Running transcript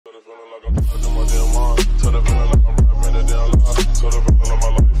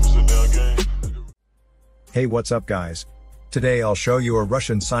Hey, what's up guys? Today I'll show you a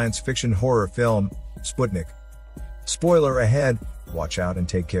Russian science fiction horror film, Sputnik. Spoiler ahead, watch out and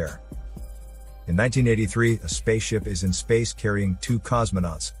take care. In 1983, a spaceship is in space carrying 2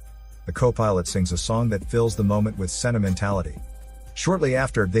 cosmonauts. The co-pilot sings a song that fills the moment with sentimentality. Shortly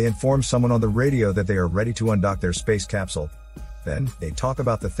after, they inform someone on the radio that they are ready to undock their space capsule. Then, they talk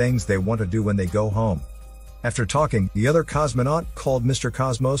about the things they want to do when they go home. After talking, the other cosmonaut, called Mr.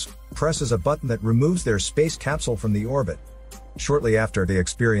 Cosmos, presses a button that removes their space capsule from the orbit. Shortly after, they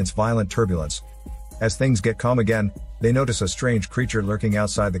experience violent turbulence. As things get calm again, they notice a strange creature lurking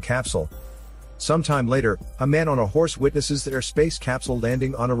outside the capsule. Sometime later, a man on a horse witnesses their space capsule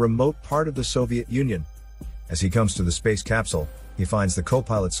landing on a remote part of the Soviet Union. As he comes to the space capsule, he finds the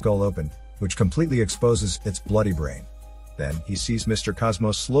co-pilot's skull open, which completely exposes its bloody brain. Then, he sees Mr.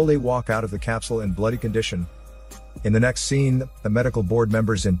 Cosmos slowly walk out of the capsule in bloody condition. In the next scene, the medical board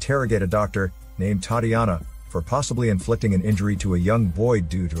members interrogate a doctor, named Tatiana, for possibly inflicting an injury to a young boy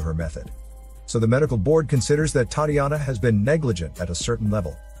due to her method. So the medical board considers that Tatiana has been negligent at a certain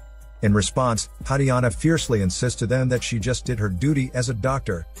level. In response, Tatiana fiercely insists to them that she just did her duty as a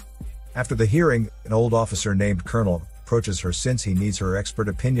doctor. After the hearing, an old officer named Colonel approaches her since he needs her expert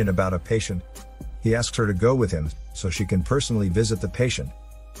opinion about a patient. He asks her to go with him, so she can personally visit the patient.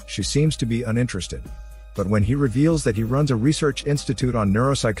 She seems to be uninterested. But when he reveals that he runs a research institute on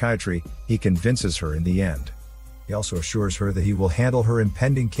neuropsychiatry, he convinces her in the end. He also assures her that he will handle her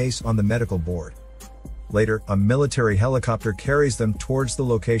impending case on the medical board. Later, a military helicopter carries them towards the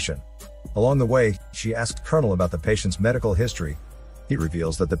location. Along the way, she asks Colonel about the patient's medical history. He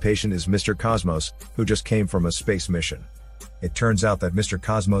reveals that the patient is Mr. Cosmos, who just came from a space mission. It turns out that Mr.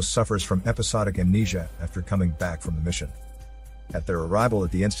 Cosmos suffers from episodic amnesia after coming back from the mission. At their arrival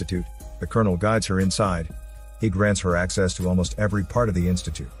at the institute, the colonel guides her inside. He grants her access to almost every part of the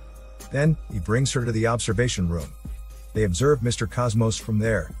institute. Then, he brings her to the observation room. They observe Mr. Cosmos from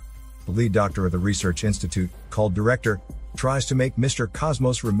there. The lead doctor of the research institute, called Director, tries to make Mr.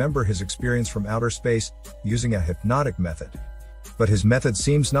 Cosmos remember his experience from outer space using a hypnotic method. But his method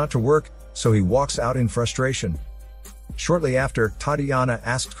seems not to work, so he walks out in frustration. Shortly after, Tatiana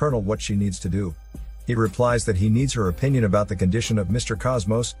asks Colonel what she needs to do. He replies that he needs her opinion about the condition of Mr.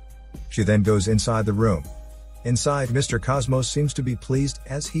 Cosmos. She then goes inside the room. Inside, Mr. Cosmos seems to be pleased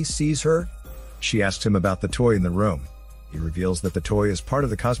as he sees her. She asks him about the toy in the room. He reveals that the toy is part of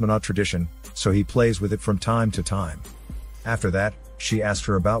the cosmonaut tradition, so he plays with it from time to time. After that, she asks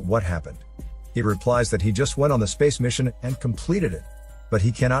her about what happened. He replies that he just went on the space mission and completed it, but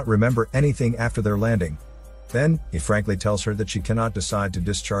he cannot remember anything after their landing. Then, he frankly tells her that she cannot decide to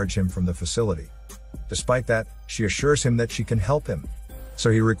discharge him from the facility. Despite that, she assures him that she can help him. So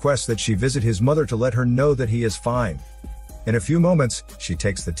he requests that she visit his mother to let her know that he is fine. In a few moments, she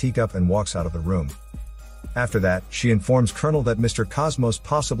takes the teacup and walks out of the room. After that, she informs Colonel that Mr. Cosmos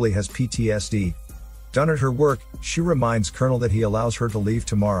possibly has PTSD. Done at her work, she reminds Colonel that he allows her to leave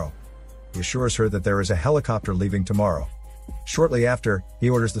tomorrow. He assures her that there is a helicopter leaving tomorrow. Shortly after, he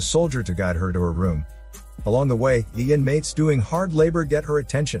orders the soldier to guide her to her room. Along the way, the inmates doing hard labor get her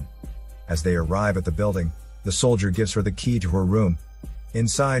attention. As they arrive at the building, the soldier gives her the key to her room.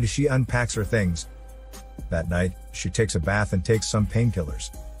 Inside, she unpacks her things. That night, she takes a bath and takes some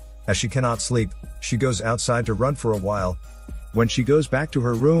painkillers. As she cannot sleep, she goes outside to run for a while. When she goes back to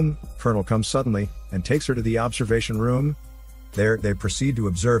her room, Colonel comes suddenly and takes her to the observation room. There, they proceed to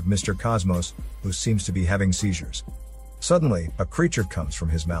observe Mr. Cosmos, who seems to be having seizures. Suddenly, a creature comes from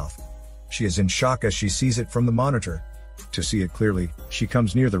his mouth. She is in shock as she sees it from the monitor. To see it clearly, she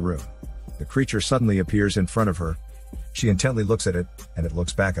comes near the room. The creature suddenly appears in front of her. She intently looks at it, and it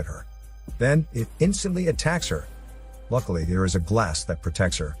looks back at her. Then, it instantly attacks her. Luckily, there is a glass that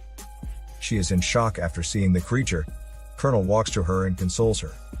protects her. She is in shock after seeing the creature. Colonel walks to her and consoles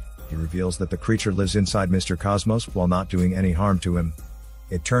her. He reveals that the creature lives inside Mr. Cosmos while not doing any harm to him.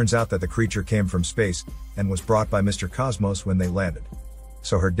 It turns out that the creature came from space, and was brought by Mr. Cosmos when they landed.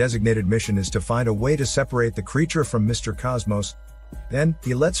 So her designated mission is to find a way to separate the creature from Mr. Cosmos. Then,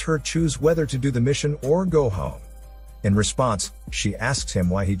 he lets her choose whether to do the mission or go home. In response, she asks him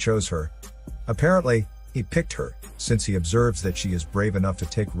why he chose her. Apparently, he picked her, since he observes that she is brave enough to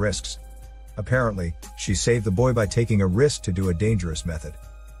take risks. Apparently, she saved the boy by taking a risk to do a dangerous method.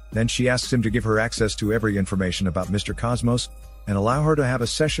 Then she asks him to give her access to every information about Mr. Cosmos, and allow her to have a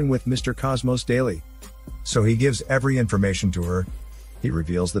session with Mr. Cosmos daily. So he gives every information to her. He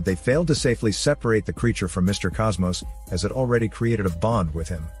reveals that they failed to safely separate the creature from Mr. Cosmos, as it already created a bond with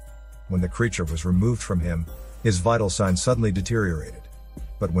him. When the creature was removed from him, his vital signs suddenly deteriorated.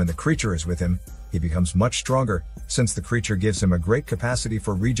 But when the creature is with him, he becomes much stronger, since the creature gives him a great capacity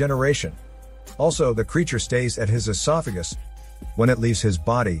for regeneration. Also, the creature stays at his esophagus. When it leaves his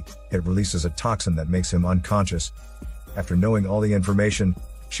body, it releases a toxin that makes him unconscious. After knowing all the information,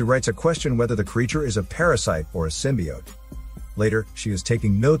 she writes a question whether the creature is a parasite or a symbiote. Later, she is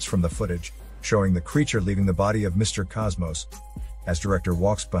taking notes from the footage, showing the creature leaving the body of Mr. Cosmos. As director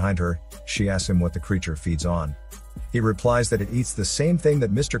walks behind her, she asks him what the creature feeds on. He replies that it eats the same thing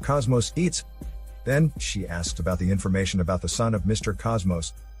that Mr. Cosmos eats. Then, she asks about the information about the son of Mr.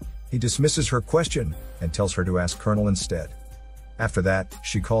 Cosmos. He dismisses her question, and tells her to ask Colonel instead. After that,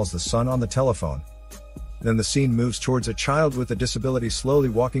 she calls the son on the telephone. Then the scene moves towards a child with a disability slowly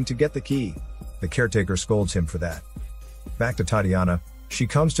walking to get the key. The caretaker scolds him for that. Back to Tatiana, she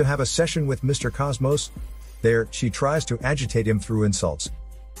comes to have a session with Mr. Cosmos. There, she tries to agitate him through insults.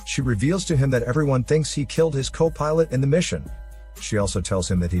 She reveals to him that everyone thinks he killed his co-pilot in the mission. She also tells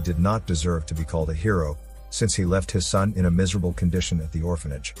him that he did not deserve to be called a hero, since he left his son in a miserable condition at the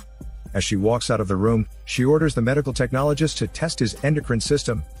orphanage. As she walks out of the room, she orders the medical technologist to test his endocrine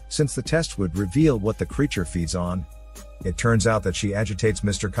system, since the test would reveal what the creature feeds on. It turns out that she agitates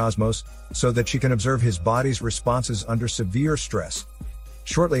Mr. Cosmos, so that she can observe his body's responses under severe stress.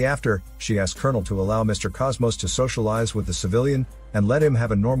 Shortly after, she asks Colonel to allow Mr. Cosmos to socialize with the civilian, and let him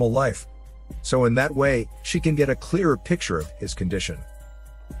have a normal life. So in that way, she can get a clearer picture of his condition.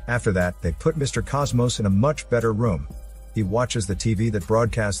 After that, they put Mr. Cosmos in a much better room. He watches the TV that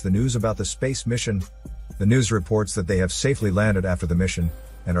broadcasts the news about the space mission. The news reports that they have safely landed after the mission,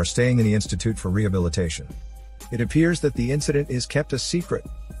 and are staying in the Institute for Rehabilitation. It appears that the incident is kept a secret.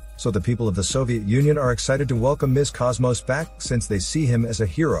 So the people of the Soviet Union are excited to welcome Ms. Cosmos back, since they see him as a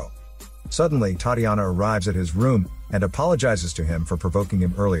hero. Suddenly, Tatiana arrives at his room, and apologizes to him for provoking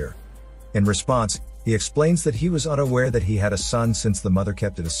him earlier. In response, he explains that he was unaware that he had a son since the mother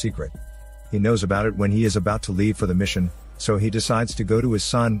kept it a secret. He knows about it when he is about to leave for the mission, so he decides to go to his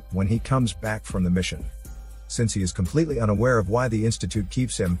son when he comes back from the mission. Since he is completely unaware of why the Institute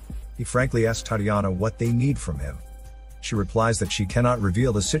keeps him, he frankly asks Tatiana what they need from him. She replies that she cannot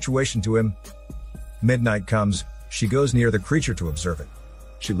reveal the situation to him. Midnight comes, she goes near the creature to observe it.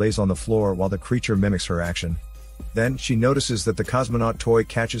 She lays on the floor while the creature mimics her action. Then, she notices that the cosmonaut toy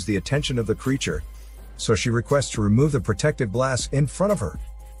catches the attention of the creature. So she requests to remove the protective glass in front of her.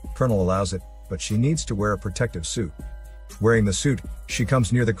 Colonel allows it, but she needs to wear a protective suit. Wearing the suit, she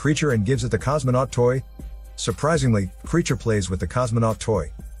comes near the creature and gives it the cosmonaut toy. Surprisingly, the creature plays with the cosmonaut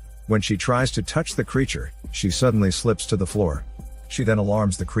toy. When she tries to touch the creature, she suddenly slips to the floor. She then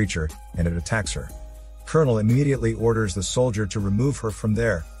alarms the creature, and it attacks her. Colonel immediately orders the soldier to remove her from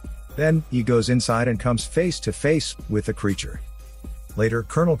there. Then, he goes inside and comes face to face with the creature. Later,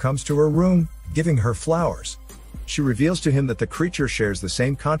 Colonel comes to her room, giving her flowers. She reveals to him that the creature shares the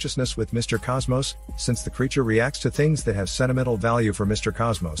same consciousness with Mr. Cosmos, since the creature reacts to things that have sentimental value for Mr.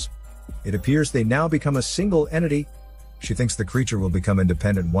 Cosmos. It appears they now become a single entity. She thinks the creature will become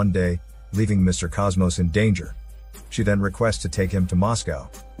independent one day, leaving Mr. Cosmos in danger. She then requests to take him to Moscow.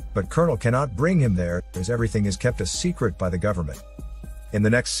 But Colonel cannot bring him there, as everything is kept a secret by the government. In the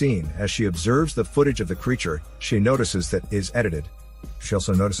next scene, as she observes the footage of the creature, she notices that it is edited. She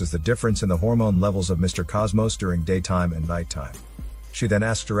also notices the difference in the hormone levels of Mr. Cosmos during daytime and nighttime. She then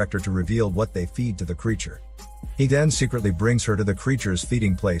asks director to reveal what they feed to the creature. He then secretly brings her to the creature's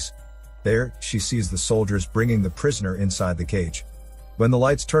feeding place. There, she sees the soldiers bringing the prisoner inside the cage. When the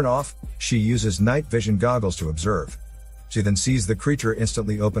lights turn off, she uses night vision goggles to observe. She then sees the creature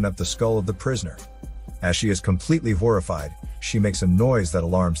instantly open up the skull of the prisoner. As she is completely horrified, she makes a noise that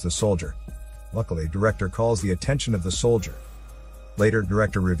alarms the soldier. Luckily, director calls the attention of the soldier. Later,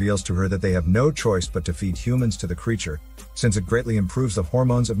 director reveals to her that they have no choice but to feed humans to the creature, since it greatly improves the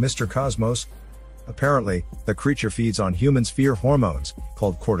hormones of Mr. Cosmos. Apparently, the creature feeds on humans' fear hormones,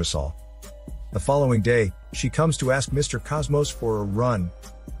 called cortisol. The following day, she comes to ask Mr. Cosmos for a run.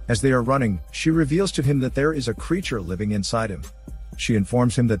 As they are running, she reveals to him that there is a creature living inside him. She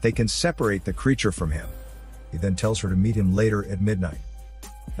informs him that they can separate the creature from him. He then tells her to meet him later at midnight.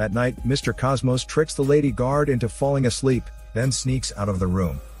 That night, Mr. Cosmos tricks the lady guard into falling asleep, then sneaks out of the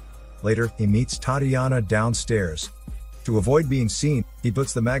room. Later, he meets Tatiana downstairs. To avoid being seen, he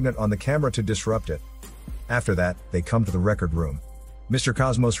puts the magnet on the camera to disrupt it. After that, they come to the record room. Mr.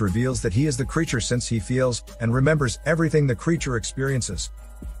 Cosmos reveals that he is the creature since he feels and remembers everything the creature experiences.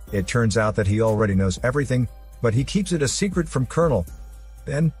 It turns out that he already knows everything, but he keeps it a secret from Colonel.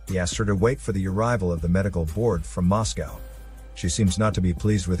 Then, he asks her to wait for the arrival of the medical board from Moscow. She seems not to be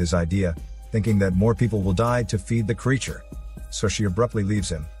pleased with his idea, thinking that more people will die to feed the creature. So she abruptly leaves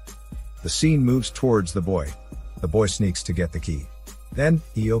him. The scene moves towards the boy. The boy sneaks to get the key. Then,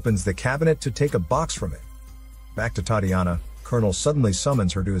 he opens the cabinet to take a box from it. Back to Tatiana, Colonel suddenly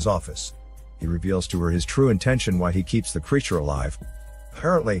summons her to his office. he reveals to her his true intention why he keeps the creature alive.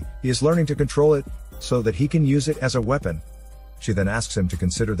 Apparently, he is learning to control it, so that he can use it as a weapon. She then asks him to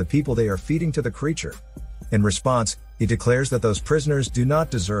consider the people they are feeding to the creature. In response, he declares that those prisoners do not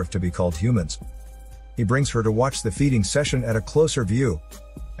deserve to be called humans. He brings her to watch the feeding session at a closer view.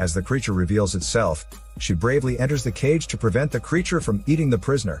 As the creature reveals itself, she bravely enters the cage to prevent the creature from eating the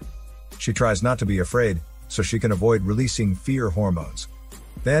prisoner. She tries not to be afraid, so she can avoid releasing fear hormones.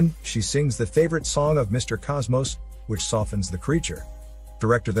 Then, she sings the favorite song of Mr. Cosmos, which softens the creature.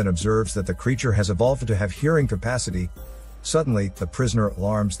 Director then observes that the creature has evolved to have hearing capacity. Suddenly, the prisoner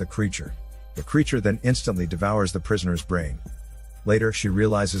alarms the creature. The creature then instantly devours the prisoner's brain. Later, she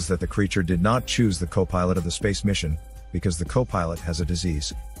realizes that the creature did not choose the co-pilot of the space mission, because the co-pilot has a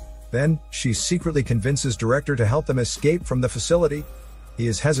disease. Then, she secretly convinces Director to help them escape from the facility. He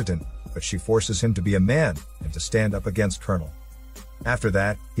is hesitant, but she forces him to be a man, and to stand up against Colonel. After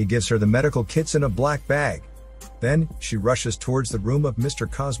that, he gives her the medical kits in a black bag. Then, she rushes towards the room of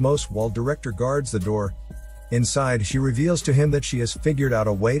Mr. Cosmos while Director guards the door. Inside, she reveals to him that she has figured out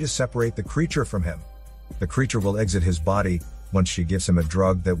a way to separate the creature from him. The creature will exit his body once she gives him a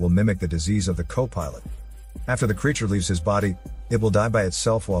drug that will mimic the disease of the co-pilot. After the creature leaves his body, it will die by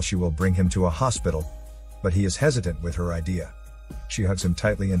itself while she will bring him to a hospital. But he is hesitant with her idea. She hugs him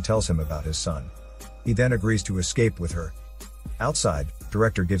tightly and tells him about his son. He then agrees to escape with her. Outside,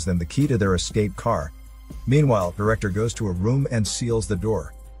 Director gives them the key to their escape car. Meanwhile, Director goes to a room and seals the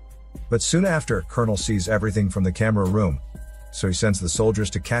door. But soon after, Colonel sees everything from the camera room, so he sends the soldiers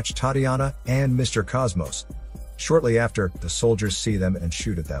to catch Tatiana and Mr. Cosmos. Shortly after, the soldiers see them and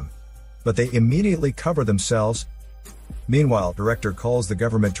shoot at them. But they immediately cover themselves. Meanwhile, Director calls the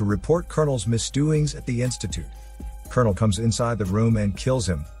government to report Colonel's misdoings at the Institute. Colonel comes inside the room and kills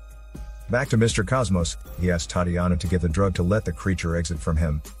him. Back to Mr. Cosmos, he asks Tatiana to give the drug to let the creature exit from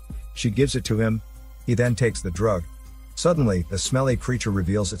him. She gives it to him. He then takes the drug. Suddenly, the smelly creature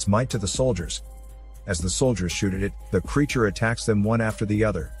reveals its might to the soldiers. As the soldiers shoot at it, the creature attacks them one after the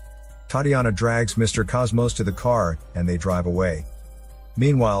other. Tatiana drags Mr. Cosmos to the car, and they drive away.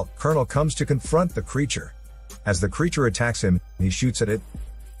 Meanwhile, Colonel comes to confront the creature. As the creature attacks him, he shoots at it.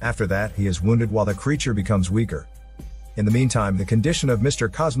 After that, he is wounded while the creature becomes weaker. In the meantime, the condition of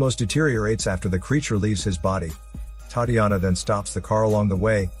Mr. Cosmos deteriorates after the creature leaves his body. Tatiana then stops the car along the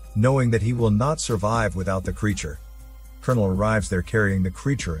way, knowing that he will not survive without the creature. Colonel arrives there carrying the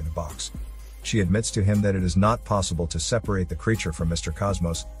creature in a box. She admits to him that it is not possible to separate the creature from Mr.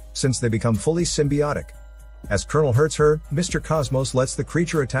 Cosmos, since they become fully symbiotic. As Colonel hurts her, Mr. Cosmos lets the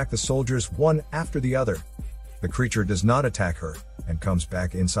creature attack the soldiers one after the other. The creature does not attack her, and comes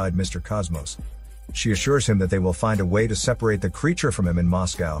back inside Mr. Cosmos. She assures him that they will find a way to separate the creature from him in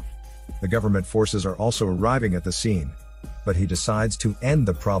Moscow. The government forces are also arriving at the scene, but he decides to end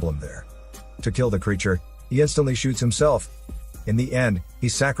the problem there. To kill the creature, he instantly shoots himself. In the end, he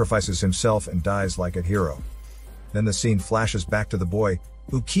sacrifices himself and dies like a hero. Then the scene flashes back to the boy,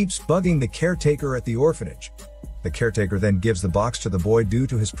 who keeps bugging the caretaker at the orphanage. The caretaker then gives the box to the boy due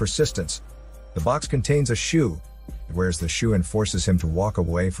to his persistence. The box contains a shoe. He wears the shoe and forces him to walk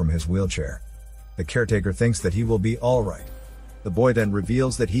away from his wheelchair. The caretaker thinks that he will be alright. The boy then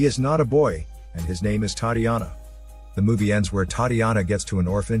reveals that he is not a boy, and his name is Tatiana. The movie ends where Tatiana gets to an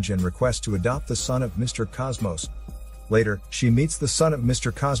orphanage and requests to adopt the son of Mr. Cosmos. Later, she meets the son of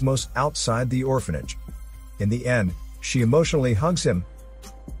Mr. Cosmos outside the orphanage. In the end, she emotionally hugs him.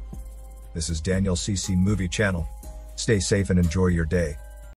 This is Daniel CC Movie Channel. Stay safe and enjoy your day.